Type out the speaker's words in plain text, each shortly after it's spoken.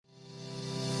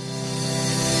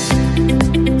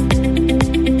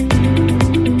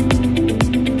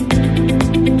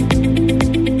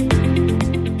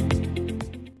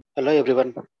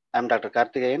everyone. I am Dr.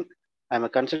 Karthikeyan. I am a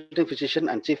consulting physician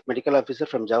and chief medical officer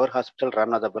from Jawar Hospital,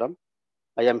 Ramanathapuram.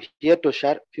 I am here to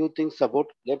share few things about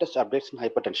latest updates in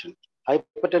hypertension.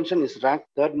 Hypertension is ranked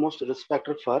third most risk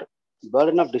factor for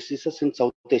burden of diseases in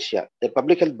South Asia, a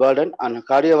public health burden on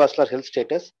cardiovascular health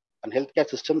status and healthcare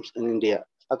systems in India.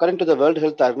 According to the World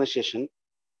Health Organization,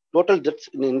 total deaths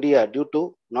in India due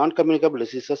to non-communicable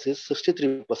diseases is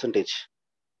 63%.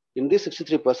 In this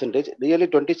 63%, nearly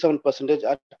 27%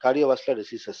 are cardiovascular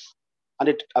diseases, and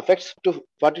it affects to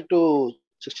 40 to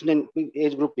 69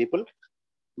 age group people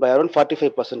by around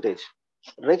 45%.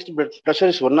 Raised blood pressure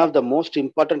is one of the most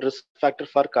important risk factors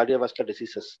for cardiovascular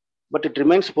diseases, but it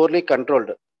remains poorly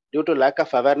controlled due to lack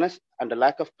of awareness and a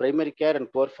lack of primary care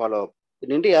and poor follow-up.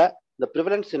 In India, the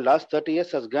prevalence in last 30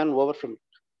 years has gone over from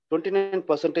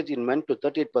 29% in men to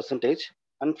 38%,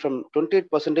 and from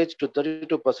 28% to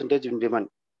 32% in women.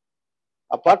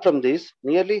 Apart from this,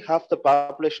 nearly half the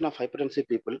population of hypertensive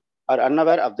people are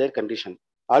unaware of their condition.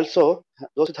 Also,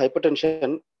 those with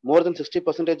hypertension, more than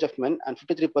 60% of men and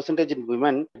 53% in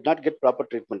women did not get proper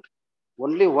treatment.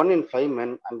 Only 1 in 5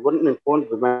 men and 1 in 4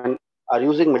 women are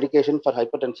using medication for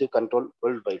hypertensive control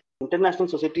worldwide. International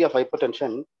Society of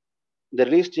Hypertension, they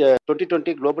released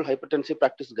 2020 Global Hypertensive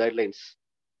Practice Guidelines.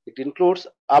 It includes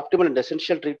optimal and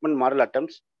essential treatment model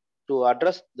attempts to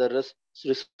address the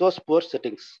resource-poor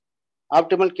settings.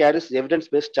 Optimal care is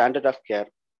evidence-based standard of care,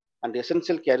 and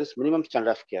essential care is minimum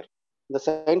standard of care. The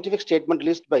scientific statement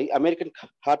released by American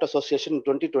Heart Association in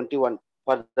 2021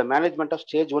 for the management of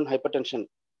stage 1 hypertension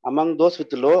among those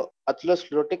with low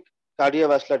atherosclerotic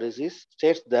cardiovascular disease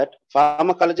states that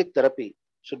pharmacologic therapy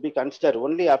should be considered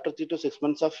only after 3 to 6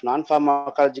 months of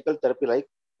non-pharmacological therapy like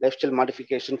lifestyle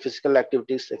modification, physical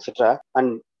activities, etc.,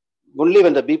 and only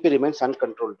when the BP remains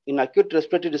uncontrolled. In acute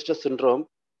respiratory distress syndrome,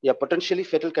 a potentially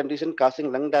fatal condition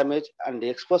causing lung damage and the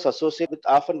exposure associated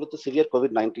often with the severe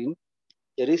COVID-19.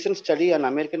 A recent study on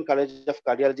American College of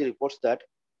Cardiology reports that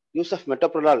use of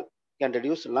metoprolol can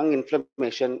reduce lung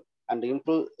inflammation and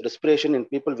improve respiration in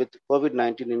people with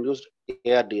COVID-19 induced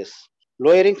ARDS.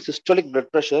 Lowering systolic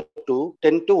blood pressure to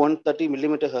 10 to 130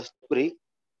 millimeters mercury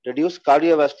reduce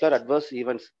cardiovascular adverse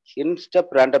events in step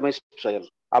randomized trial.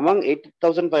 Among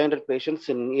 8,500 patients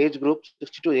in age group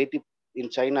 60 to 80 in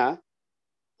China,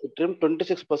 it trimmed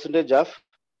 26% of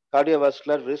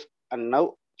cardiovascular risk, and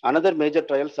now another major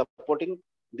trial supporting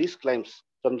these claims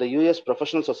from the US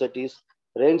professional societies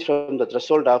range from the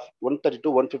threshold of 130 to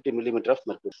 150 millimeters of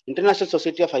mercury. International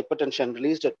Society of Hypertension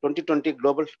released a 2020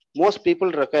 global most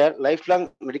people require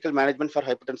lifelong medical management for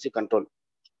hypertensive control.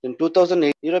 In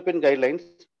 2008 European guidelines,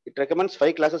 it recommends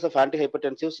 5 classes of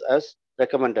antihypertensives as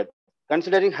recommended.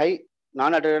 Considering high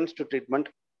non-adherence to treatment,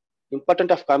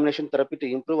 importance of combination therapy to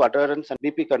improve adherence and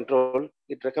BP control,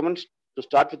 it recommends to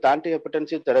start with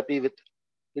antihypertensive therapy with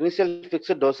initial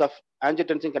fixed dose of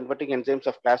angiotensin converting enzymes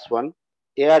of class 1,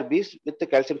 ARBs with the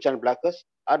calcium channel blockers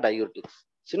or diuretics.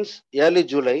 Since early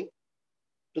July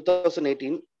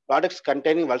 2018, products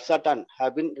containing valsartan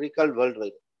have been recalled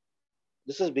worldwide.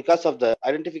 This is because of the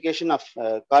identification of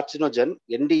carcinogen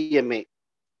NDMA,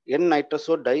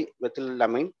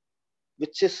 N-nitrosodimethylamine,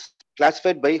 which is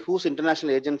classified by WHO's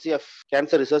International Agency of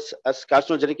Cancer Research as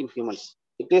carcinogenic in humans.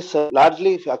 It is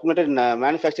largely accumulated in a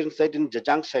manufacturing site in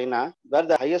Zhejiang, China, where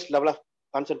the highest level of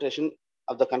concentration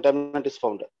of the contaminant is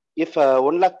found. If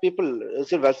 1 lakh people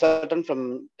receive valsartan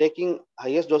from taking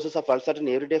highest doses of valsartan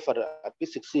every day for at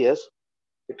least 6 years,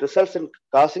 it results in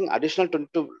causing additional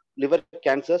 22 liver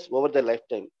cancers over their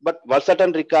lifetime. But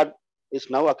valsartan record is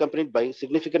now accompanied by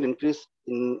significant increase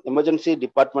in emergency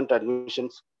department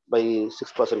admissions by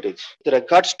 6%. With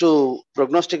regards to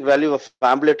prognostic value of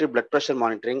ambulatory blood pressure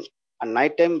monitoring and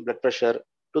nighttime blood pressure,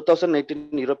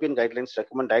 2018 European guidelines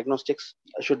recommend diagnostics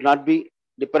should not be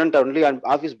dependent only on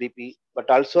office BP, but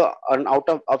also on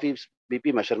out-of-office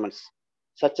BP measurements,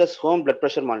 such as home blood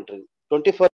pressure monitoring.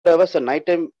 24 hours and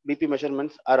nighttime BP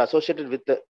measurements are associated with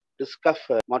the risk of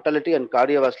mortality and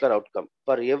cardiovascular outcome.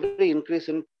 For every increase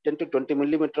in 10 to 20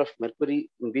 millimeters of mercury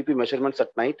in BP measurements at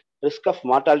night, risk of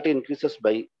mortality increases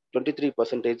by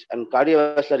 23% and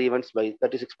cardiovascular events by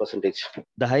 36%.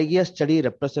 The HYGEA study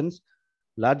represents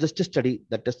largest study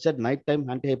that tested nighttime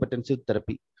antihypertensive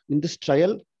therapy. In this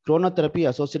trial, chronotherapy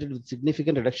associated with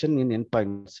significant reduction in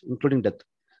endpoints, including death.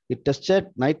 It tested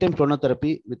nighttime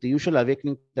chronotherapy with the usual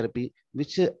awakening therapy,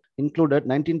 which included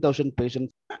 19,000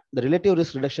 patients. The relative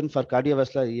risk reduction for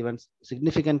cardiovascular events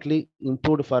significantly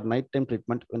improved for nighttime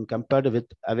treatment when compared with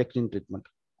awakening treatment.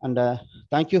 And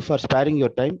thank you for sparing your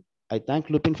time. I thank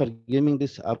Lupin for giving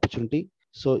this opportunity.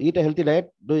 So eat a healthy diet,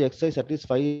 do exercise at least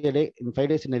 5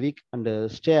 days in a week,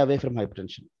 and stay away from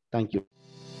hypertension. Thank you.